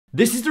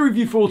This is the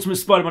review for Ultimate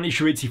Spider-Man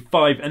issue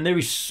 85, and there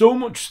is so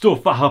much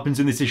stuff that happens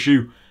in this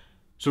issue,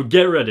 so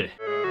get ready.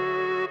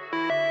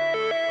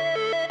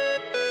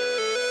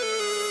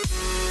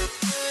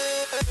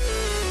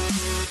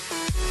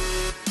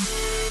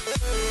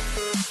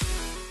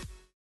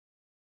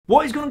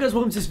 What is going on, guys?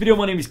 Welcome to this video.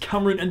 My name is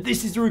Cameron and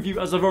this is the review,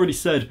 as I've already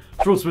said,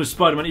 for Ultimate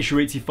Spider-Man issue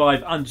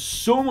 85, and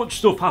so much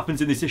stuff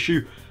happens in this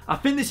issue. I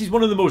think this is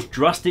one of the most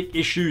drastic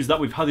issues that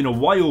we've had in a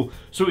while,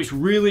 so it's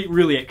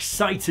really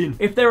exciting.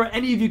 If there are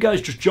any of you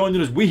guys just joining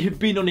us, we have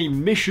been on a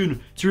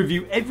mission to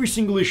review every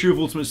single issue of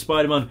Ultimate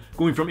Spider-Man,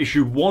 going from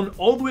issue 1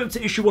 all the way up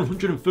to issue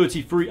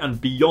 133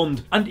 and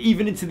beyond, and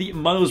even into the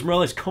Miles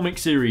Morales comic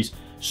series.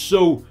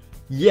 So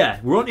yeah,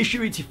 we're on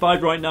issue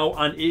 85 right now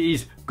and it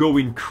is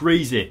going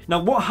crazy.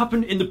 Now, what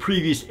happened in the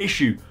previous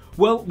issue?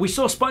 Well, we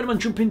saw Spider-Man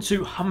jump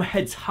into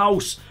Hammerhead's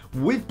house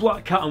with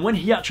Black Cat, and when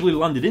he actually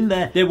landed in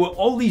there were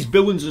all these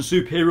villains and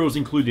superheroes,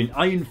 including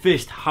Iron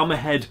Fist,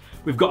 Hammerhead,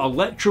 we've got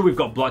Elektra, we've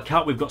got Black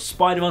Cat, we've got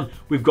Spider-Man,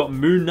 we've got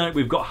Moon Knight,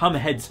 we've got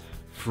Hammerhead's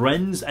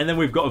friends, and then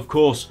we've got, of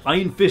course,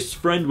 Iron Fist's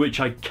friend, which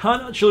I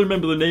can't actually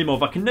remember the name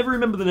of. I can never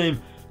remember the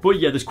name. But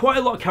yeah, there's quite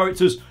a lot of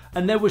characters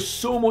and there was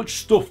so much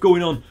stuff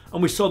going on,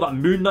 and we saw that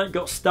Moon Knight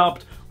got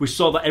stabbed, we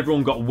saw that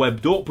everyone got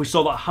webbed up, we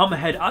saw that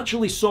Hammerhead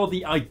actually saw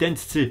the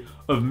identity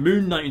of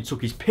Moon Knight and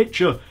took his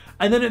picture,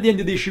 and then at the end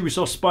of the issue we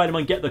saw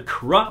Spider-Man get the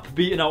crap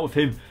beaten out of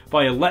him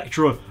by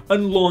Elektra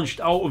and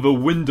launched out of a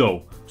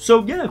window.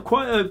 So yeah,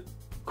 quite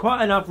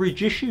an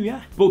average issue,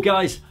 yeah. But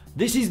guys,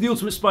 this is the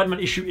Ultimate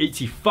Spider-Man issue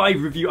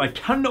 85 review. I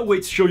cannot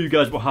wait to show you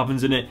guys what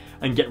happens in it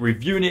and get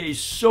reviewing it. It's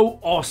so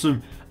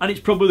awesome, and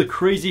it's probably the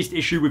craziest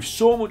issue with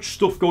so much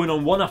stuff going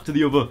on one after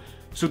the other.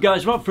 So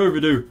guys, without further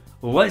ado,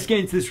 let's get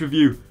into this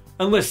review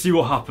and let's see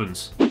what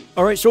happens.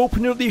 Alright, so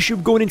opening up the issue,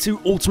 going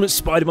into Ultimate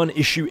Spider-Man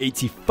issue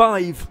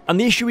 85, and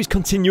the issue is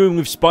continuing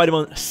with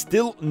Spider-Man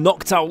still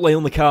knocked out laying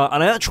on the car,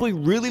 and I actually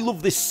really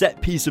love this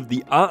set piece of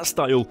the art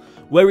style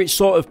where it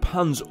sort of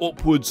pans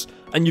upwards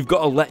and you've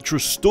got Elektra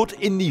stood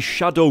in the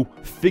shadow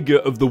figure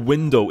of the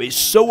window. It's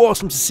so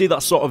awesome to see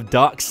that sort of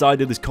dark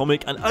side of this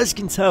comic, and as you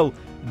can tell,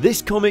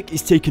 this comic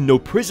is taking no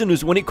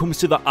prisoners when it comes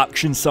to the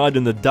action side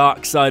and the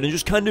dark side, and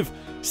just kind of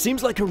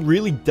seems like a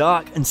really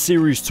dark and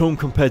serious tone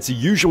compared to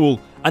usual,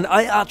 and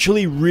I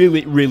actually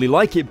really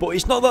like it. But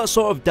it's not that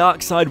sort of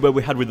dark side where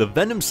we had with the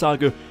Venom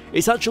saga.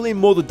 It's actually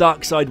more the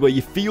dark side where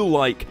you feel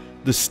like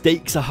the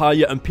stakes are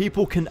higher and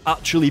people can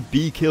actually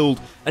be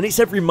killed, and it's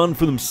every man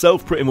for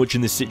themselves pretty much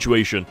in this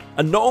situation.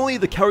 And not only are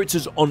the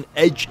characters on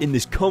edge in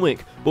this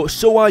comic, but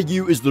so are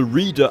you as the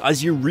reader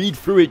as you read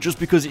through it, just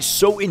because it's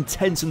so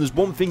intense and there's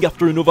one thing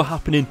after another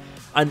happening.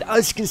 And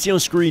as you can see on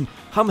screen,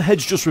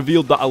 Hammerhead's just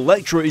revealed that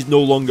Elektra is no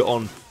longer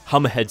on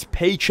Hammerhead's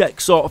paycheck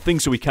sort of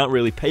thing, so he can't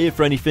really pay her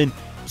for anything.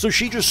 So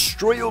she just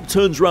straight up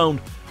turns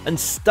around and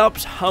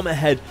stabs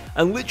Hammerhead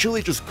and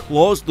literally just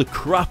claws the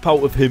crap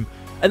out of him,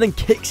 and then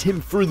kicks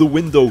him through the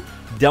window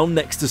down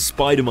next to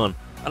Spider-Man.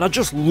 And I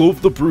just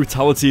love the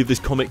brutality of this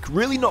comic,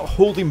 really not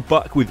holding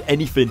back with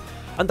anything.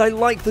 And I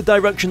like the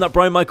direction that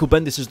Brian Michael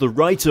Bendis as the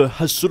writer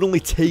has suddenly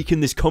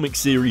taken this comic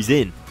series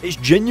in. It's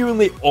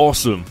genuinely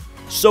awesome.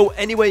 So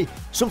anyway,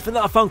 something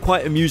that I found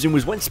quite amusing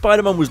was when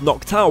Spider-Man was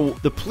knocked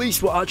out, the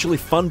police were actually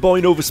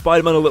fanboying over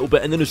Spider-Man a little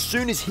bit, and then as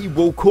soon as he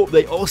woke up,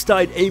 they all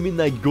started aiming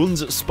their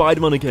guns at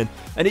Spider-Man again.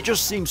 And it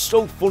just seems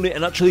so funny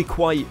and actually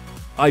quite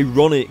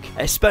ironic,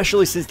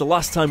 especially since the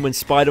last time when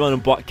Spider-Man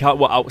and Black Cat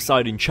were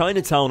outside in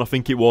Chinatown, I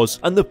think it was,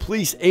 and the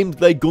police aimed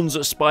their guns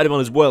at Spider-Man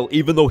as well,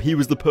 even though he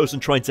was the person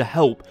trying to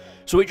help.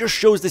 So it just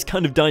shows this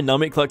kind of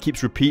dynamic that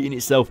keeps repeating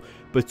itself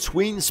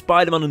between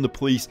Spider-Man and the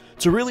police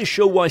to really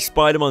show why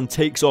Spider-Man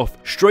takes off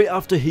straight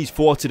after he's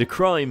thwarted a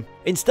crime,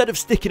 instead of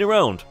sticking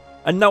around.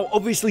 And now,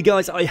 obviously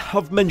guys, I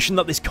have mentioned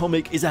that this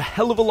comic is a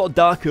hell of a lot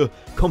darker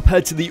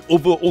compared to the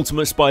other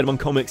Ultimate Spider-Man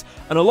comics,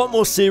 and a lot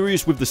more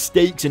serious with the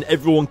stakes, and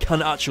everyone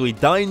can actually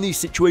die in these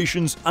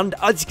situations. And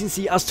as you can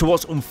see as to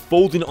what's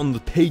unfolding on the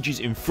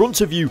pages in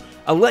front of you,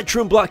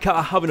 Elektra and Black Cat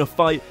are having a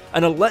fight,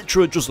 and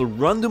Elektra just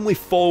randomly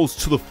falls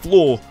to the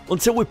floor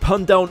until we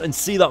pan down and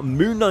see that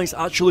Moon Knight's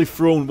actually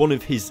thrown one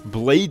of his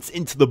blades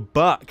into the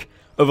back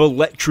of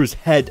Elektra's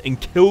head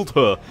and killed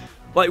her.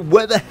 Like,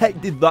 where the heck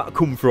did that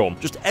come from?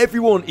 Just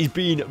everyone is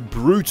being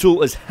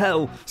brutal as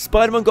hell.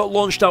 Spider-Man got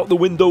launched out the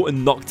window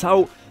and knocked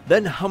out.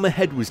 Then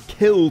Hammerhead was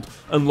killed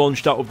and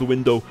launched out of the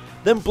window.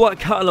 Then Black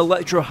Cat and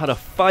Elektra had a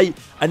fight,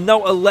 and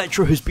now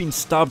Elektra has been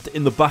stabbed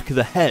in the back of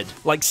the head.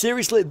 Like,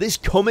 seriously, this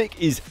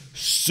comic is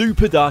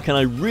super dark and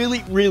I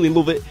really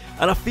love it.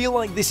 And I feel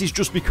like this is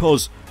just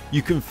because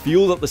you can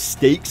feel that the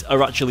stakes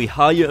are actually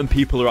higher and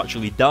people are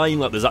actually dying,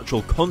 like there's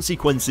actual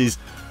consequences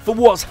for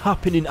what's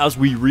happening as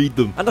we read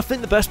them. And I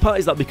think the best part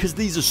is that because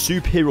these are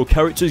superhero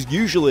characters,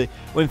 usually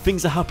when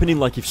things are happening,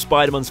 like if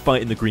Spider-Man's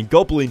fighting the Green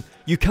Goblin,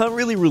 you can't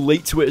really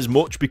relate to it as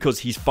much because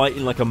he's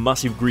fighting like a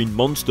massive green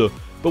monster.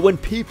 But when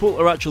people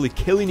are actually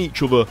killing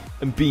each other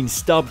and being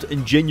stabbed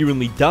and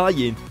genuinely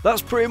dying,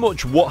 that's pretty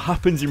much what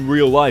happens in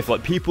real life.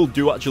 Like, people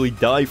do actually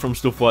die from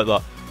stuff like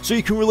that. So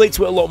you can relate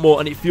to it a lot more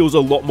and it feels a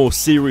lot more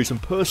serious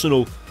and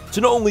personal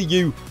to not only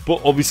you,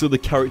 but obviously the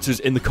characters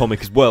in the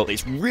comic as well.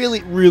 It's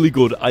really, really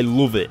good. I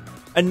love it.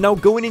 And now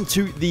going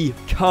into the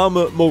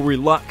calmer, more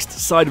relaxed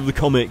side of the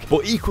comic,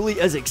 but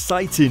equally as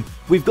exciting,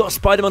 we've got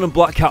Spider-Man and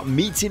Black Cat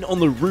meeting on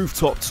the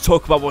rooftop to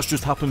talk about what's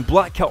just happened.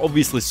 Black Cat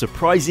obviously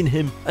surprising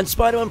him, and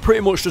Spider-Man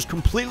pretty much just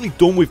completely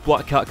done with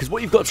Black Cat, because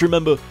what you've got to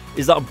remember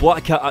is that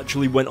Black Cat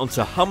actually went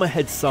onto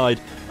Hammerhead's side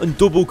and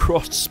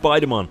double-crossed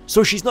Spider-Man.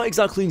 So she's not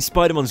exactly in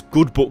Spider-Man's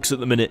good books at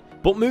the minute.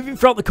 But moving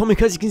throughout the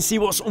comic, as you can see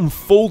what's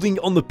unfolding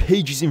on the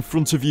pages in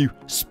front of you,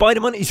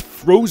 Spider-Man is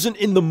frozen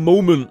in the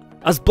moment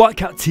as Black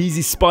Cat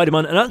teases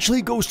Spider-Man and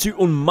actually goes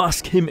to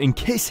unmask him and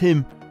kiss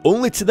him,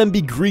 only to then be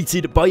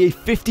greeted by a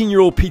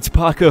 15-year-old Peter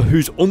Parker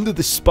who's under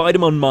the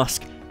Spider-Man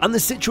mask, and the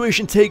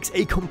situation takes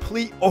a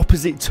complete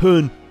opposite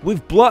turn,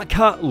 with Black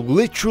Cat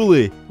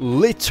literally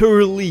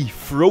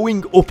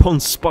throwing up on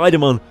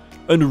Spider-Man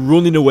and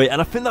running away. And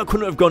I think that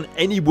couldn't have gone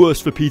any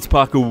worse for Peter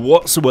Parker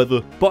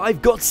whatsoever. But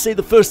I've got to say,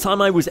 the first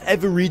time I was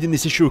ever reading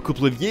this issue a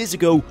couple of years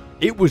ago,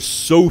 it was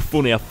so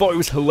funny. I thought it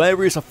was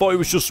hilarious. I thought it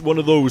was just one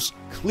of those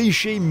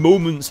cliche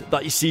moments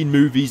that you see in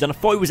movies, and I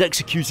thought it was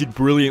executed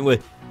brilliantly.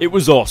 It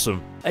was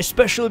awesome,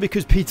 especially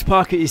because Peter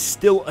Parker is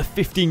still a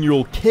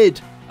 15-year-old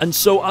kid, and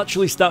so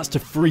actually starts to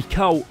freak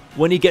out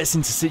when he gets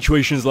into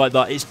situations like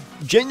that. It's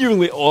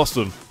genuinely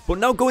awesome. But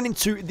now going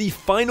into the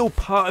final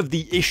part of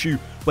the issue,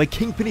 where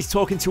Kingpin is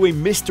talking to a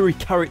mystery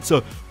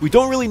character. We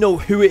don't really know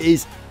who it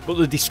is, but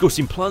they're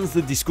discussing plans,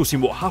 they're discussing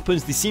what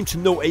happens. They seem to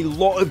know a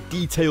lot of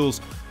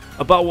details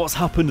about what's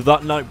happened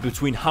that night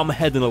between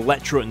Hammerhead and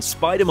Elektra and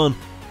Spider-Man.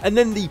 And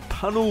then the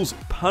panels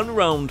pan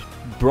around,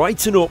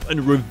 brighten up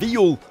and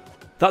reveal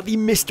that the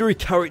mystery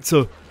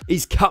character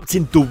is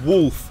Captain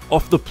DeWolf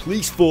of the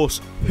police force,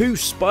 who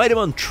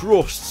Spider-Man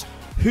trusts,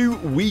 who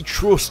we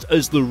trust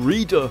as the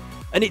reader.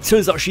 And it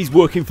turns out she's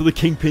working for the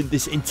Kingpin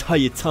this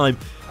entire time.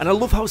 And I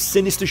love how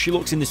sinister she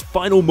looks in this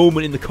final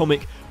moment in the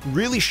comic,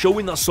 really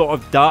showing that sort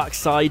of dark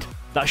side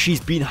that she's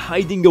been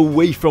hiding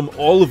away from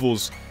all of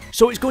us.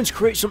 So it's going to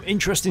create some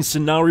interesting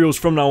scenarios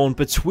from now on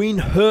between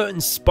her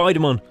and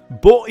Spider-Man.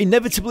 But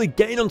inevitably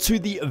getting onto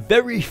the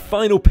very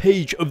final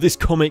page of this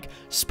comic,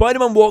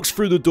 Spider-Man walks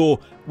through the door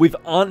with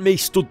Aunt May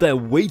stood there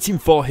waiting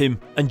for him.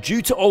 And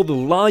due to all the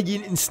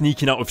lying and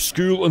sneaking out of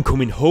school and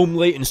coming home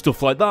late and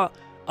stuff like that,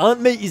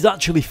 Aunt May is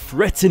actually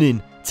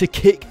threatening to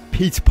kick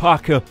Peter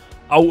Parker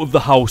out of the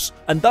house.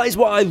 And that is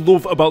what I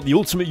love about the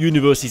Ultimate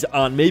Universe's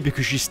Aunt May,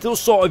 because she's still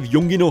sort of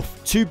young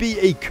enough to be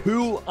a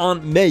cool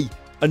Aunt May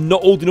and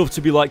not old enough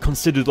to be like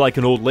considered like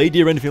an old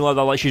lady or anything like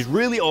that. Like, she's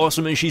really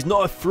awesome, and she's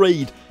not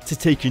afraid to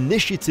take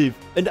initiative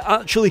and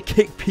actually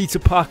kick Peter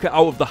Parker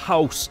out of the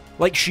house.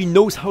 Like, she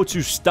knows how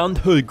to stand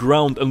her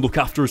ground and look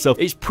after herself.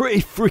 It's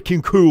pretty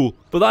freaking cool.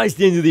 But that is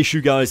the end of the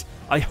issue, guys.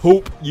 I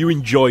hope you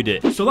enjoyed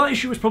it. So that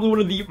issue was probably one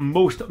of the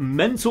most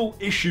mental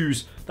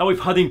issues that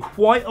we've had in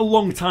quite a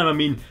long time. I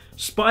mean,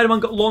 Spider-Man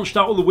got launched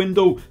out of the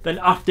window, then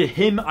after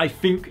him, I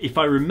think, if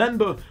I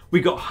remember, we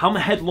got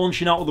Hammerhead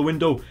launching out of the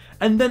window,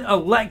 and then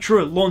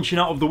Elektra launching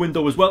out of the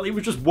window as well. It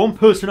was just one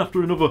person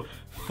after another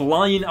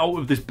flying out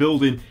of this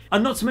building.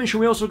 And not to mention,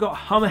 we also got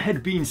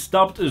Hammerhead being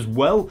stabbed as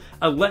well,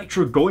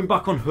 Elektra going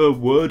back on her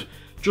word.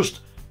 Just,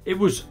 it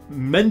was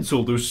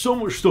mental. There was so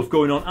much stuff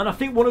going on, and I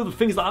think one of the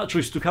things that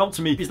actually stuck out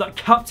to me is that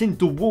Captain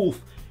DeWolf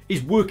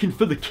is working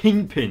for the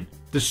Kingpin.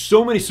 There's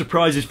so many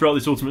surprises throughout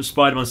this Ultimate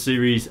Spider-Man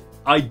series.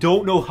 I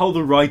don't know how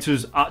the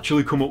writers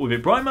actually come up with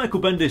it. Brian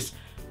Michael Bendis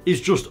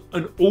is just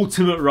an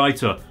ultimate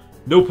writer.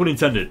 No pun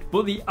intended.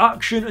 But the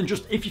action, and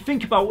just, if you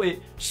think about it,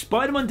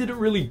 Spider-Man didn't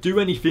really do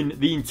anything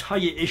the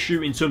entire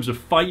issue in terms of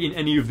fighting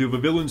any of the other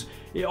villains.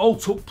 It all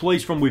took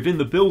place from within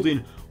the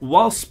building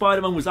while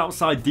Spider-Man was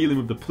outside dealing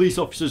with the police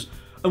officers.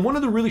 And one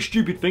of the really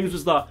stupid things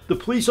was that the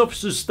police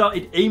officers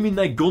started aiming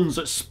their guns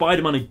at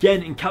Spider-Man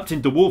again, and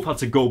Captain DeWolf had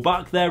to go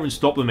back there and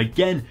stop them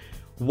again.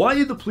 Why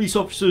are the police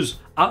officers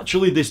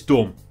actually this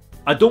dumb?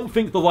 I don't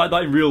think they're like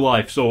that in real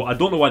life, so I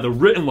don't know why they're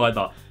written like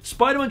that.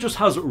 Spider-Man just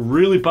has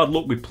really bad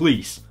luck with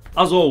police,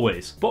 as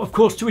always. But of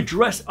course, to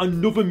address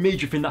another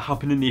major thing that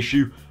happened in the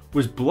issue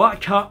was Black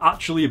Cat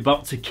actually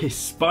about to kiss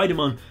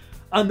Spider-Man,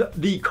 and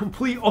the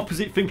complete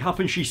opposite thing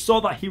happened. She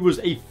saw that he was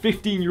a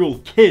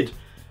 15-year-old kid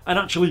and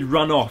actually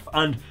ran off.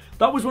 And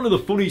that was one of the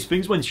funniest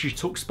things when she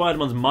took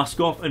Spider-Man's mask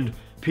off and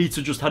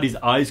Peter just had his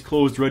eyes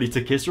closed ready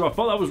to kiss her. I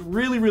thought that was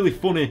really, really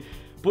funny,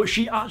 but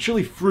she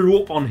actually threw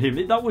up on him.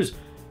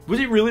 Was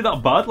it really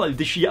that bad? Like,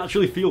 did she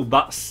actually feel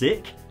that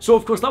sick? So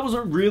of course that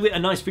wasn't really a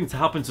nice thing to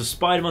happen to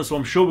Spider-Man, so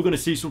I'm sure we're going to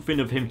see something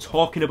of him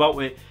talking about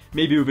it,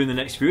 maybe within the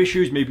next few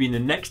issues, maybe in the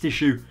next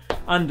issue,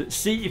 and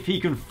see if he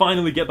can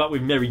finally get back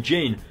with Mary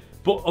Jane.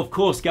 But of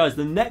course, guys,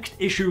 the next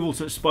issue of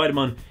Ultimate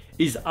Spider-Man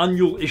is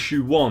Annual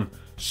Issue 1.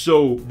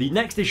 So the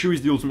next issue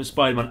is the Ultimate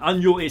Spider-Man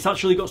Annual. It's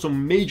actually got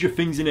some major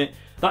things in it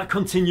that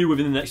continue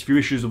within the next few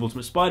issues of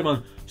Ultimate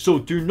Spider-Man, so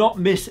do not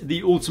miss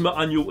the Ultimate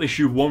Annual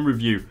Issue 1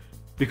 review,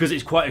 because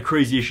it's quite a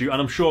crazy issue,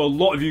 and I'm sure a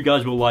lot of you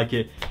guys will like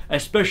it,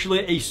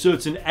 especially a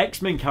certain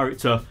X-Men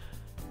character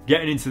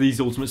getting into these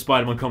Ultimate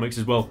Spider-Man comics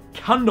as well.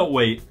 Cannot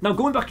wait. Now,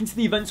 going back into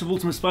the events of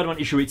Ultimate Spider-Man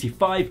issue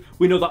 85,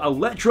 we know that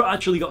Elektra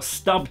actually got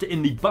stabbed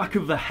in the back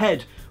of the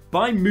head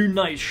by Moon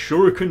Knight's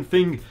shuriken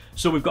thing.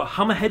 So we've got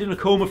Hammerhead in a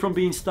coma from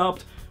being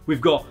stabbed.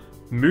 We've got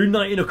Moon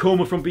Knight in a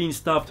coma from being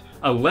stabbed.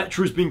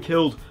 Elektra's been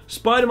killed.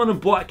 Spider-Man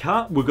and Black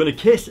Cat were going to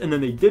kiss and then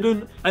they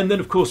didn't. And then,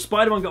 of course,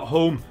 Spider-Man got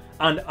home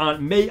and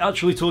Aunt May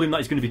actually told him that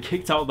he's going to be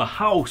kicked out of the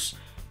house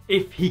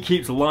if he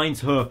keeps lying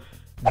to her.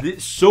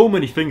 So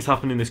many things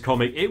happen in this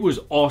comic. It was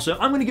awesome.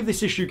 I'm going to give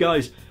this issue,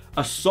 guys,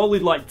 a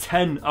solid like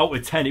 10 out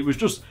of 10. It was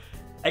just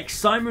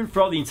excitement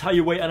throughout the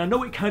entire way, and I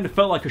know it kind of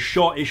felt like a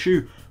short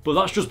issue, but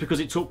that's just because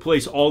it took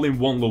place all in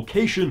one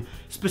location,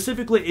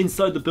 specifically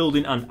inside the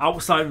building and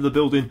outside of the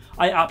building.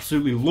 I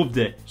absolutely loved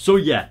it. So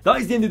yeah, that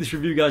is the end of this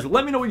review, guys.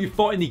 Let me know what you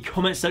thought in the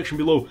comment section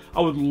below.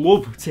 I would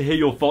love to hear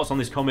your thoughts on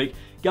this comic.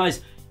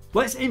 Guys,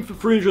 let's aim for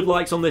 300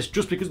 likes on this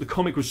just because the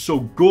comic was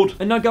so good.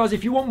 And now, guys,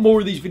 if you want more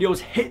of these videos,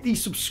 hit the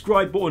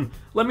subscribe button.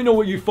 Let me know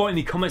what you thought in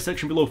the comment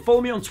section below. Follow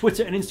me on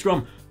Twitter and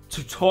Instagram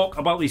to talk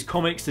about these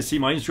comics, to see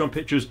my Instagram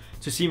pictures,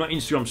 to see my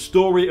Instagram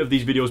story of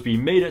these videos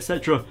being made,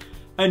 etc.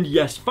 And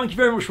yes, thank you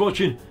very much for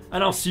watching,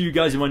 and I'll see you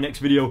guys in my next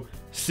video.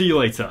 See you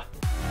later.